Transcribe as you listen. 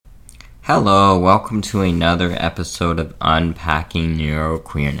Hello, welcome to another episode of Unpacking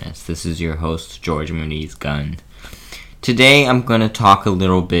Neuroqueerness. This is your host, George Muniz Gunn. Today I'm going to talk a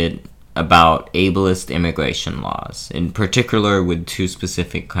little bit about ableist immigration laws, in particular with two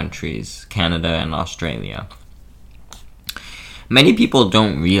specific countries, Canada and Australia. Many people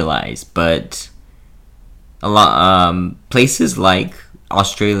don't realize, but places like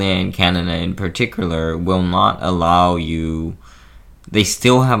Australia and Canada in particular will not allow you. They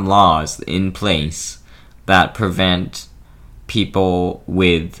still have laws in place that prevent people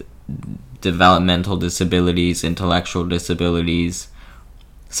with developmental disabilities, intellectual disabilities,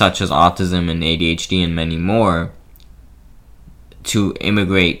 such as autism and ADHD and many more, to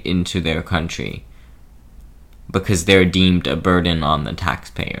immigrate into their country because they're deemed a burden on the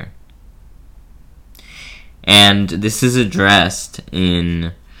taxpayer. And this is addressed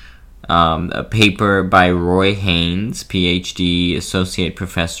in a paper by Roy Haynes, PhD, Associate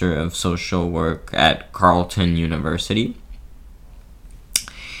Professor of Social Work at Carleton University.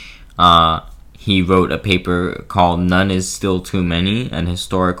 He wrote a paper called None is Still Too Many, an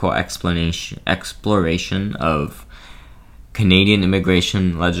historical exploration of Canadian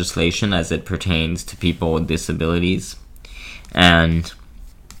immigration legislation as it pertains to people with disabilities. And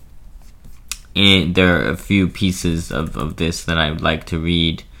there are a few pieces of this that I would like to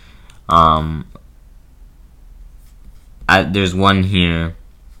read. There's one here.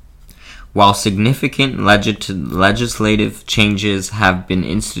 While significant legislative changes have been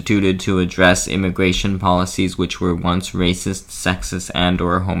instituted to address immigration policies which were once racist, sexist,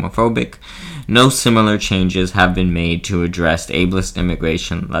 and/or homophobic, no similar changes have been made to address ableist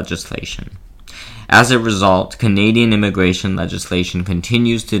immigration legislation. As a result, Canadian immigration legislation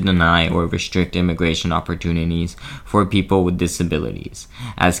continues to deny or restrict immigration opportunities for people with disabilities,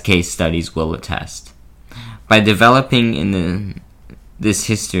 as case studies will attest. By developing this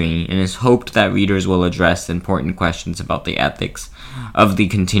history, it is hoped that readers will address important questions about the ethics of the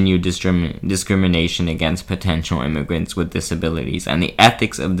continued discrimination against potential immigrants with disabilities and the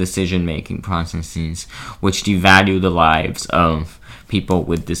ethics of decision-making processes which devalue the lives of people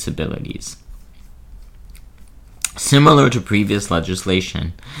with disabilities. Similar to previous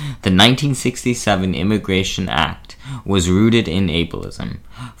legislation, the 1967 Immigration Act was rooted in ableism.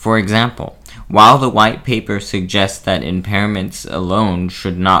 For example, while the white paper suggests that impairments alone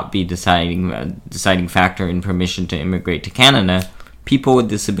should not be deciding factor in permission to immigrate to Canada, people with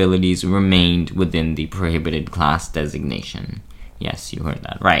disabilities remained within the prohibited class designation. Yes, you heard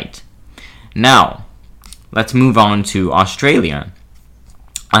that right. Now, let's move on to Australia.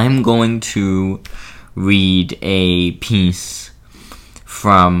 I'm going to read a piece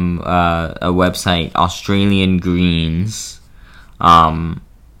from a website, Australian Greens,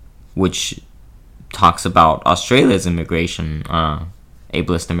 which talks about Australia's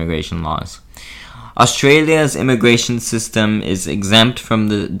ableist immigration laws. Australia's immigration system is exempt from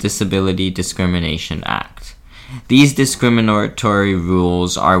the Disability Discrimination Act. These discriminatory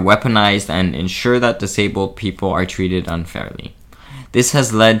rules are weaponized and ensure that disabled people are treated unfairly. This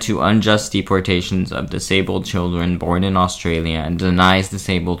has led to unjust deportations of disabled children born in Australia and denies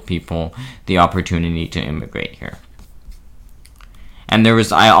disabled people the opportunity to immigrate here. And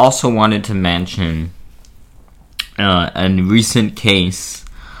I also wanted to mention a recent case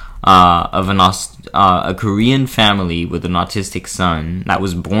of a Korean family with an autistic son that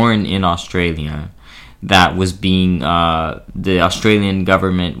was born in Australia that was the Australian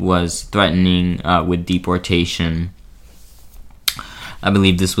government was threatening with deportation. I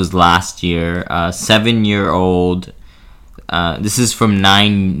believe this was last year. 7-year-old. This is from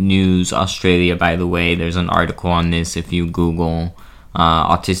 9 News Australia, by the way. There's an article on this if you Google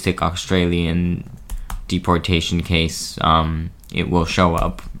autistic Australian deportation case. It will show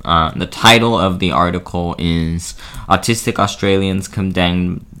up. The title of the article is Autistic Australians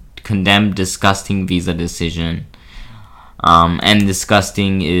Condemn Disgusting Visa Decision. And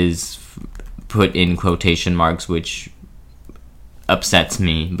disgusting is put in quotation marks, which upsets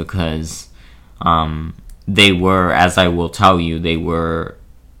me because they were, as I will tell you, they were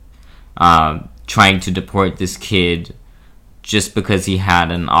trying to deport this kid just because he had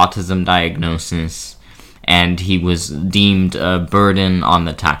an autism diagnosis and he was deemed a burden on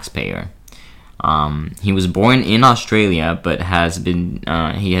the taxpayer. He was born in Australia but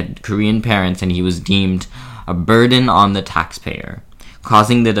he had Korean parents and he was deemed a burden on the taxpayer,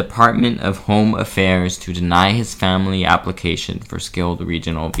 causing the Department of Home Affairs to deny his family application for skilled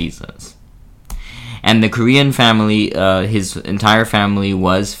regional visas. And the Korean family, his entire family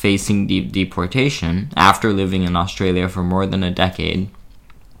was facing deportation after living in Australia for more than a decade,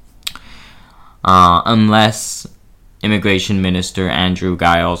 unless Immigration Minister Andrew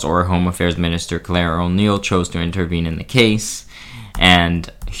Giles or Home Affairs Minister Claire O'Neill chose to intervene in the case. And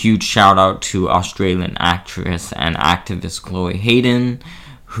huge shout out to Australian actress and activist Chloe Hayden,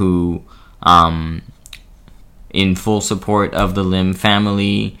 who, in full support of the Lim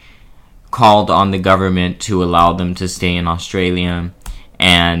family, called on the government to allow them to stay in Australia.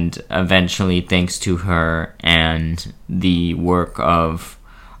 And eventually, thanks to her and the work of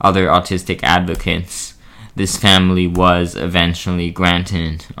other autistic advocates, this family was eventually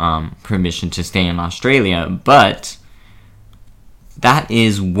granted permission to stay in Australia. But that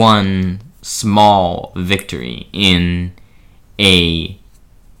is one small victory in a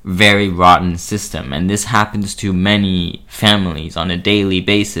very rotten system, and this happens to many families on a daily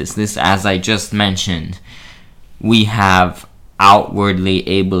basis. This, as I just mentioned, we have outwardly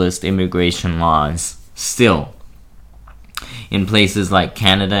ableist immigration laws still in places like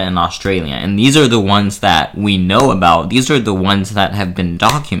Canada and Australia, and these are the ones that we know about. These are the ones that have been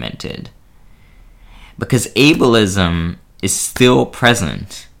documented, because ableism is still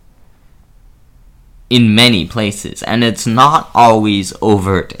present in many places, and it's not always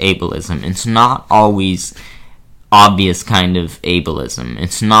overt ableism. It's not always obvious kind of ableism.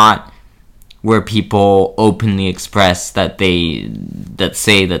 It's not where people openly express that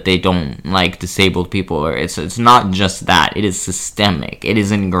say that they don't like disabled people, or it's not just that. It is systemic. It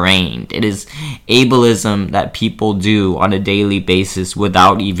is ingrained. It is ableism that people do on a daily basis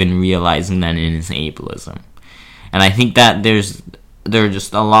without even realizing that it is ableism. And I think that there are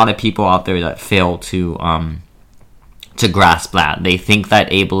just a lot of people out there that fail to grasp that. They think that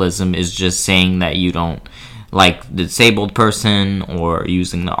ableism is just saying that you don't like the disabled person or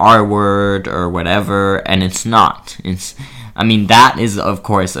using the R word or whatever, and it's not. That is, of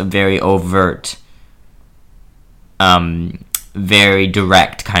course, a very overt, very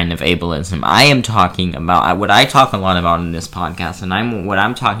direct kind of ableism. I am talking about what I talk a lot about in this podcast, and what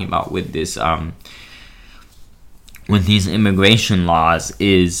I'm talking about with this with these immigration laws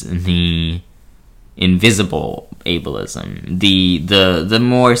is the invisible ableism, the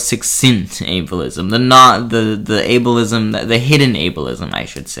more succinct ableism, the ableism, the hidden ableism, I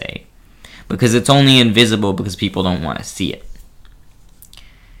should say, because it's only invisible because people don't want to see it.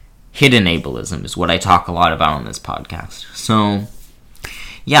 Hidden ableism is what I talk a lot about on this podcast. So,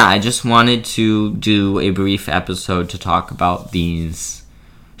 yeah, I just wanted to do a brief episode to talk about these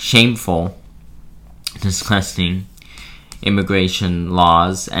shameful, disgusting immigration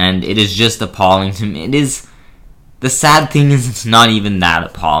laws, and it is just appalling to me. The sad thing is, it's not even that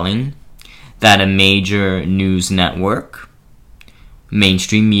appalling that a major news network,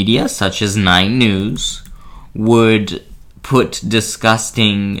 mainstream media such as 9 News, would put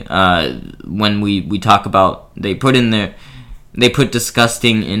disgusting, when we talk about, they put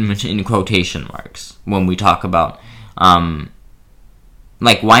disgusting in quotation marks when we talk about,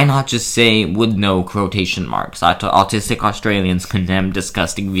 why not just say with no quotation marks, autistic Australians condemn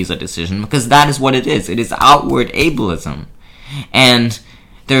disgusting visa decision? Because that is what it is. It is outward ableism. And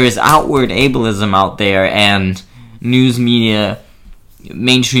there is outward ableism out there, and news media,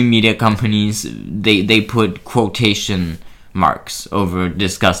 mainstream media companies, they put quotation marks over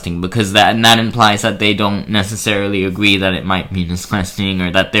disgusting, because that implies that they don't necessarily agree that it might be disgusting,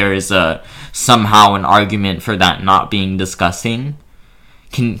 or that there is somehow an argument for that not being disgusting.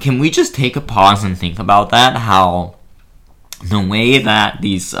 Can we just take a pause and think about that? How the way that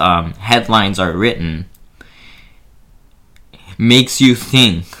these headlines are written makes you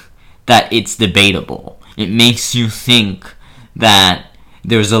think that it's debatable. It makes you think that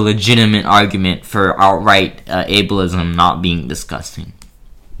there's a legitimate argument for outright ableism not being disgusting.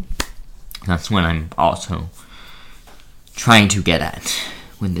 That's what I'm also trying to get at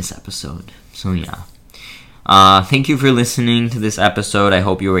with this episode. So yeah. Thank you for listening to this episode. I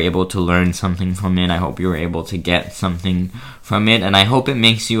hope you were able to learn something from it. I hope you were able to get something from it. And I hope it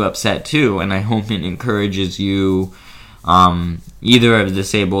makes you upset too. And I hope it encourages you, either a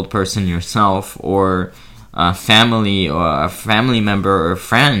disabled person yourself, or a family, or a family member, or a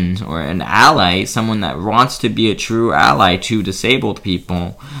friend, or an ally, someone that wants to be a true ally to disabled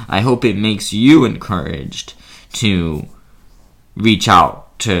people. I hope it makes you encouraged to reach out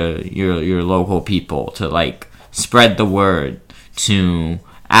to your local people, to spread the word, to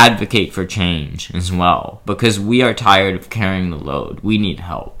advocate for change as well, because we are tired of carrying the load. We need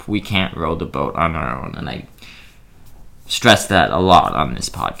help. We can't row the boat on our own, and I stress that a lot on this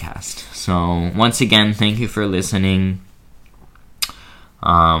podcast. So once again, thank you for listening,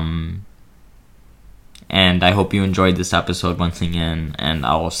 and I hope you enjoyed this episode once again, and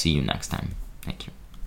I will see you next time. Thank you.